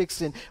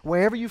politics and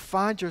wherever you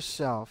find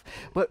yourself.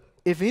 But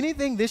if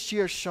anything this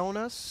year has shown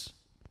us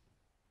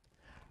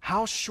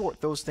how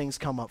short those things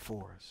come up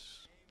for us.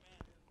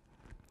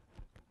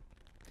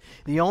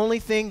 The only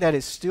thing that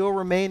is still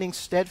remaining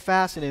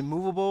steadfast and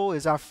immovable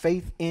is our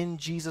faith in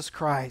Jesus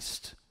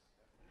Christ.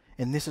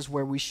 And this is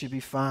where we should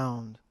be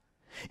found.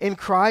 In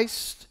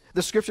Christ,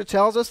 the scripture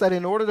tells us that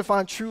in order to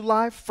find true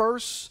life,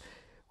 first,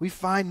 we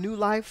find new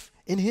life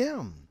in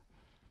him.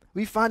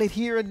 We find it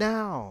here and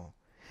now.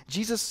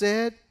 Jesus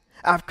said,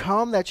 I've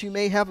come that you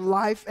may have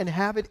life and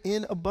have it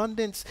in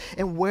abundance.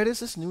 And where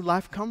does this new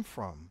life come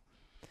from?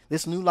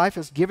 This new life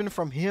is given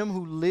from him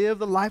who lived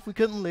the life we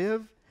couldn't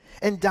live.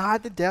 and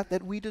died the death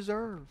that we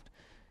deserved.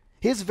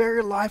 His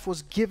very life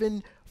was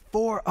given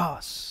for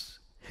us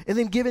and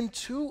then given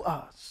to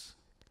us.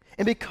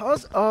 And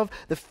because of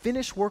the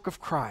finished work of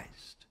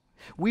Christ,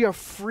 we are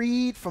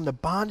freed from the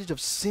bondage of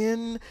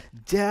sin,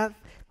 death,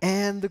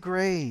 and the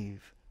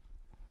grave.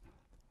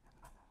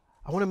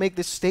 I want to make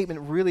this statement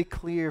really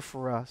clear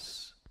for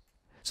us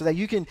so that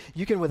you can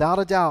without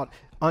a doubt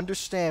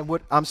understand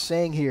what I'm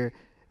saying here.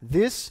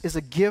 This is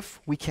a gift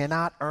we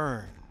cannot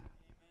earn.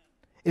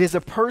 It is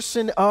a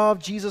person of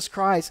Jesus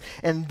Christ,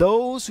 and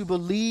those who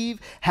believe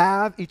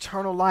have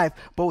eternal life,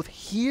 both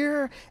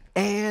here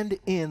and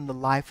in the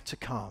life to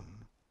come.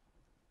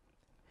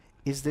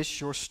 Is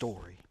this your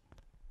story?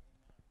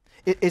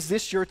 Is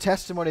this your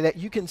testimony that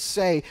you can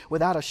say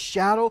without a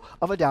shadow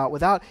of a doubt,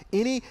 without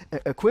any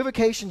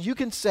equivocation, you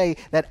can say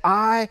that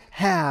I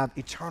have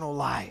eternal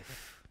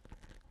life,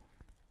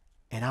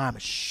 and I'm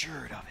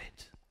assured of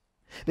it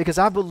because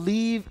I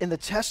believe in the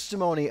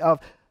testimony of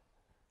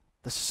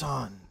the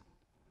Son.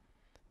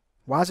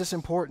 Why is this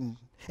important?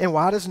 And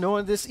why does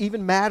knowing this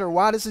even matter?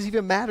 Why does this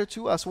even matter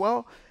to us?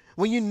 Well,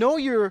 when you know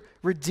your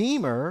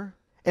Redeemer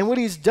and what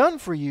He's done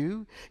for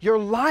you, your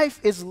life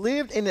is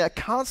lived in a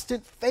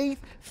constant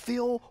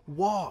faith-filled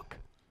walk.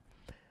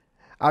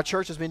 Our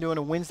church has been doing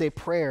a Wednesday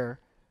prayer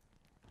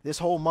this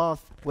whole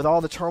month with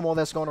all the turmoil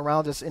that's going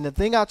around us. And the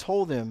thing I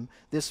told them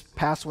this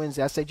past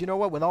Wednesday, I said, you know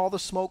what? When all the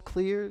smoke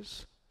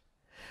clears,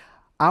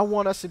 I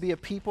want us to be a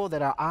people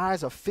that our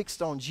eyes are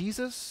fixed on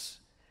Jesus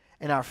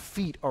and our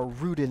feet are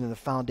rooted in the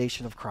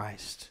foundation of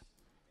Christ.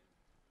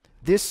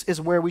 This is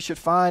where we should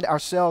find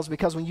ourselves,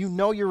 because when you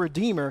know your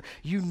Redeemer,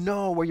 you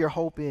know where your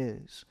hope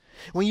is.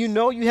 When you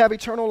know you have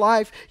eternal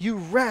life, you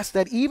rest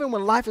that even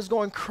when life is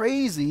going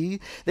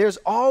crazy, there's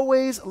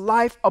always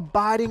life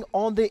abiding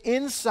on the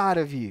inside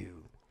of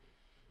you.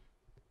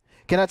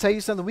 Can I tell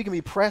you something? We can be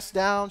pressed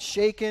down,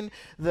 shaken.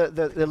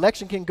 The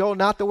election can go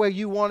not the way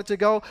you want it to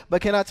go,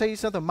 but can I tell you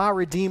something? My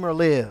Redeemer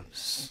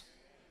lives.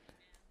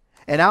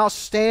 And I'll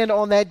stand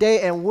on that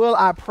day and will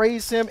I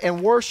praise Him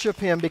and worship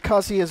Him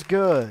because He is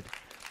good.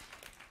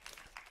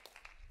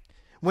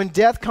 When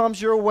death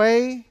comes your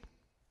way,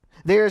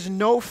 there is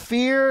no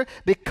fear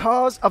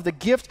because of the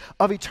gift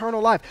of eternal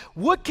life.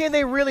 What can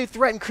they really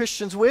threaten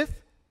Christians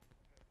with?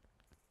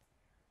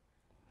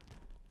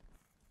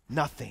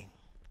 Nothing.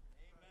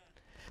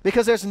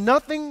 Because there's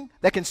nothing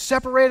that can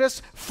separate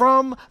us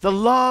from the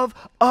love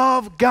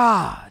of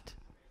God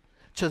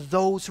to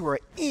those who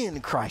are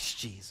in Christ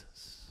Jesus.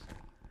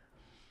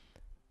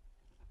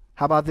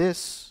 How about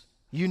this?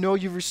 You know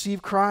you've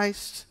received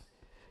Christ.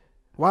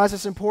 Why is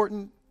this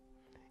important?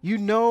 You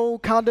know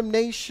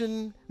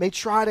condemnation may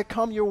try to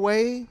come your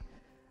way,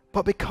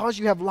 but because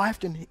you have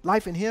life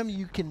in Him,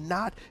 you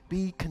cannot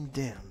be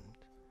condemned.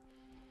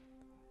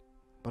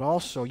 But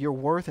also your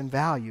worth and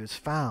value is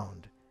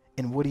found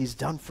in what He's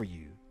done for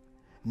you,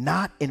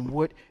 not in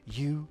what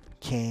you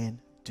can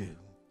do.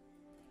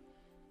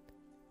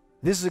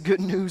 This is the good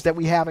news that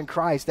we have in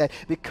Christ, that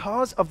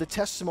because of the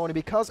testimony,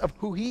 because of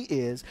who He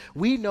is,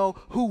 we know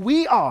who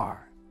we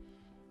are.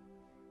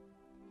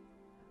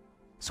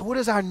 So what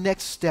is our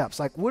next steps?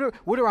 Like,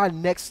 what are our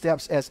next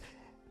steps as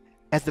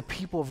the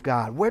people of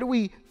God? Where do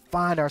we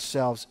find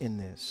ourselves in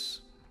this?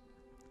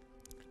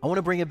 I want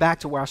to bring it back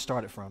to where I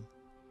started from.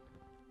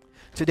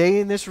 Today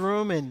in this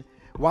room and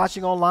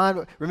watching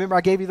online, remember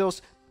I gave you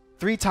those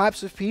 3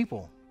 types of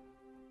people.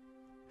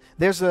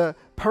 There's a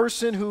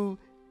person who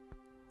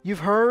you've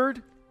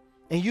heard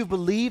and you've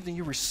believed and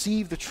you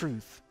received the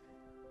truth.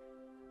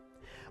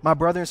 My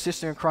brother and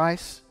sister in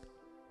Christ,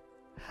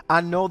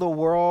 I know the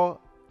world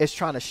is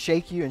trying to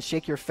shake you and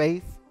shake your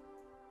faith.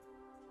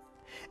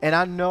 And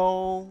I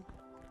know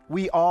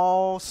we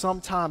all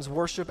sometimes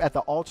worship at the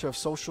altar of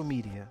social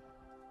media.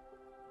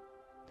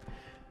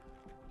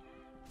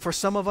 For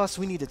some of us,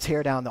 we need to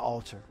tear down the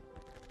altar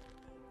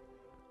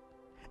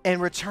and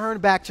return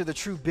back to the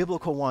true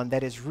biblical one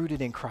that is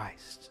rooted in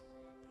Christ.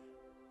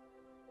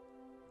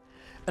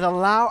 And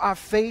allow our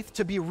faith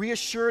to be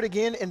reassured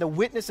again in the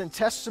witness and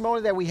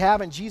testimony that we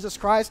have in Jesus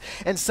Christ.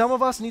 And some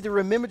of us need to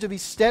remember to be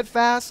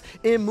steadfast,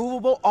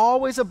 immovable,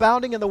 always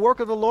abounding in the work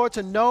of the Lord,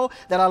 to know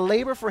that our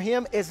labor for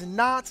Him is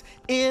not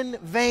in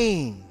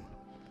vain.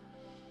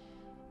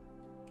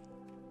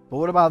 But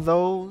what about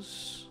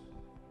those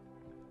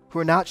who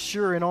are not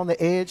sure and on the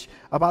edge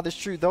about this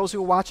truth? Those who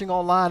are watching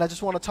online, I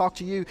just want to talk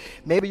to you.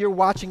 Maybe you're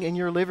watching in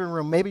your living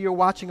room. Maybe you're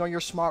watching on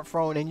your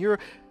smartphone and you're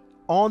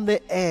on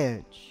the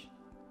edge.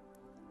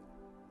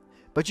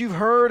 But you've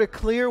heard a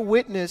clear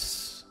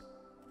witness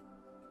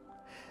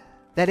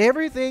that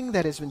everything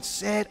that has been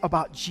said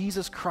about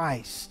Jesus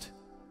Christ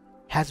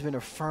has been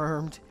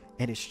affirmed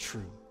and is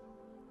true.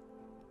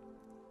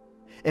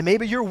 And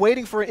maybe you're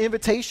waiting for an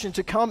invitation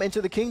to come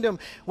into the kingdom.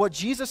 Well,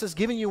 Jesus is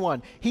giving you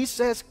one. He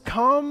says,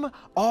 "Come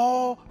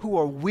all who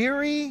are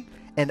weary,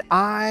 and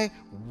I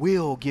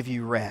will give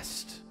you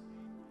rest."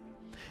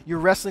 You're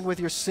wrestling with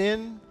your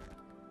sin.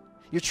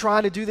 You're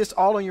trying to do this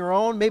all on your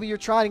own. Maybe you're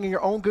trying in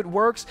your own good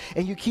works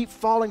and you keep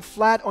falling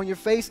flat on your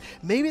face.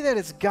 Maybe that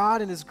it's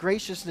God in His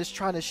graciousness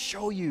trying to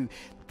show you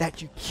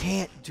that you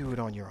can't do it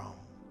on your own.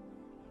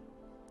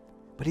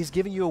 But he's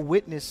giving you a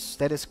witness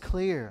that is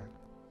clear.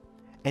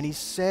 And he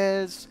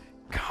says,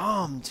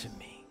 come to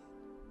me.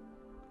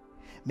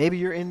 Maybe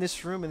you're in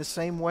this room in the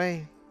same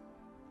way.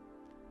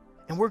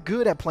 And we're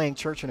good at playing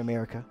church in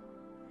America.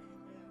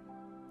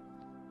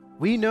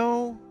 We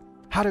know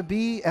how to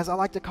be, as I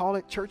like to call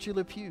it, churchy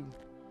le pew.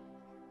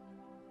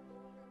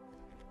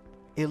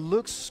 It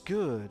looks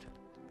good,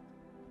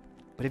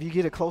 but if you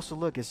get a closer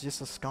look, it's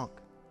just a skunk.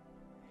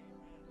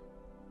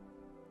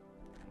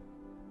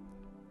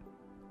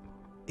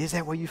 Is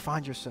that where you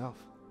find yourself?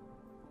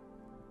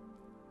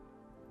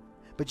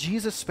 But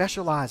Jesus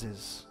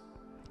specializes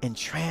in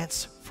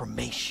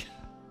transformation.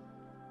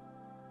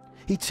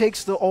 He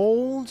takes the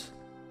old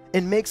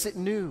and makes it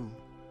new.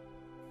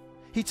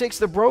 He takes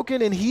the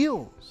broken and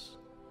heals.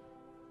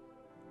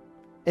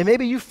 And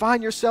maybe you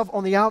find yourself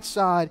on the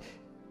outside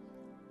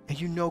and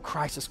you know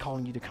Christ is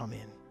calling you to come in.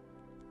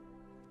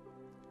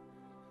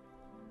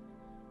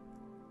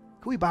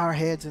 Can we bow our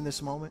heads in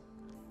this moment?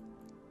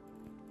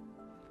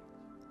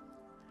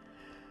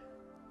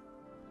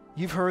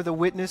 You've heard the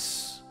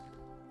witness,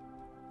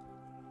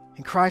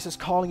 and Christ is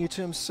calling you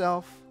to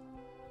himself.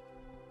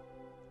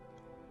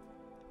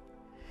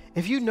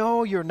 If you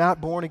know you're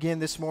not born again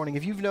this morning,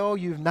 if you know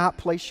you've not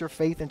placed your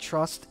faith and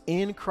trust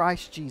in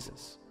Christ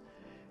Jesus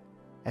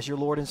as your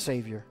Lord and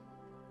Savior,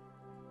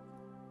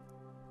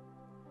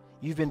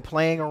 you've been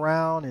playing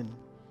around and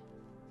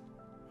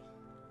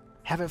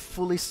haven't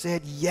fully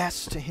said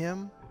yes to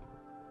him.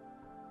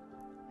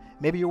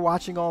 Maybe you're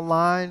watching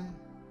online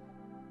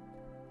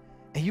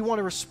and you want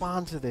to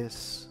respond to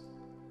this.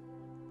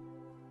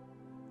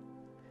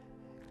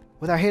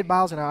 With our head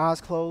bows and our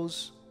eyes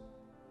closed,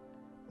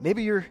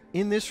 maybe you're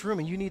in this room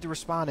and you need to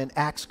respond and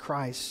ask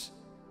Christ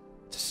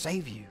to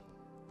save you.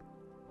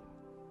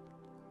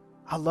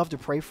 I'd love to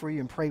pray for you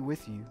and pray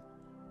with you.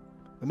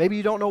 But maybe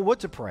you don't know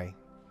what to pray.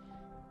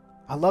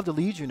 I'd love to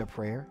lead you in a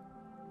prayer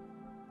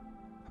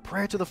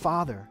to the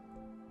Father.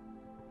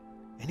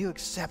 And he'll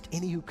accept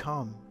any who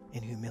come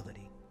in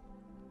humility.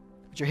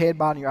 With your head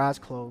bowed and your eyes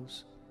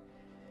closed.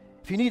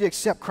 If you need to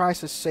accept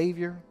Christ as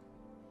Savior,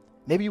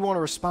 maybe you want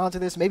to respond to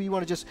this. Maybe you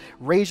want to just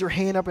raise your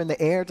hand up in the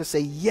air to say,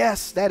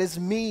 yes, that is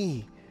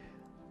me.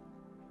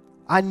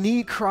 I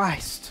need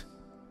Christ.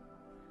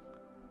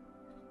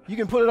 You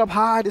can put it up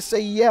high to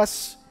say,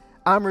 yes,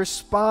 I'm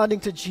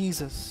responding to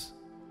Jesus.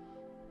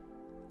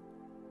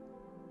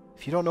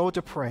 If you don't know what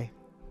to pray,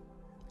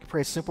 you can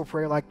pray a simple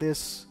prayer like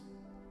this.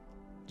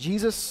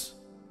 Jesus,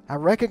 I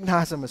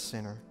recognize I'm a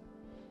sinner.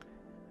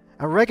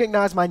 I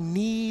recognize my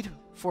need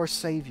for a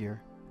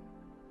Savior.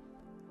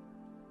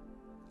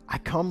 I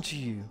come to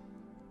you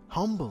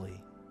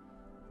humbly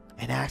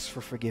and ask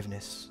for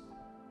forgiveness.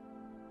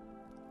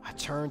 I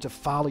turn to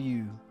follow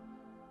you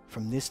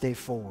from this day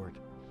forward,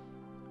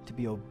 to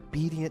be an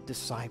obedient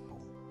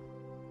disciple.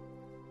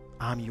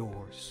 I'm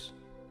yours.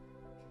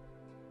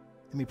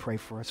 Let me pray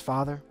for us.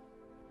 Father,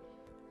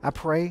 I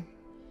pray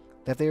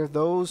that there are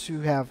those who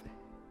have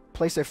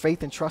placed their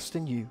faith and trust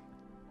in you.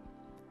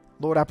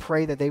 Lord, I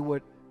pray that they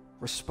would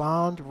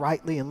respond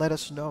rightly and let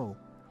us know.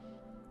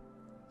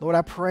 Lord,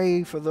 I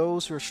pray for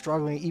those who are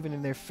struggling even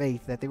in their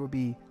faith, that they would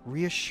be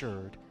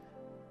reassured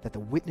that the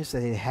witness that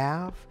they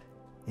have,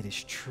 it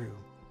is true.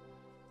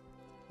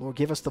 Lord,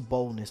 give us the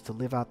boldness to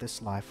live out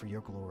this life for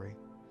your glory.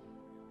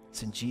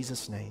 It's in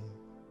Jesus' name.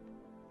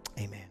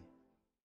 Amen.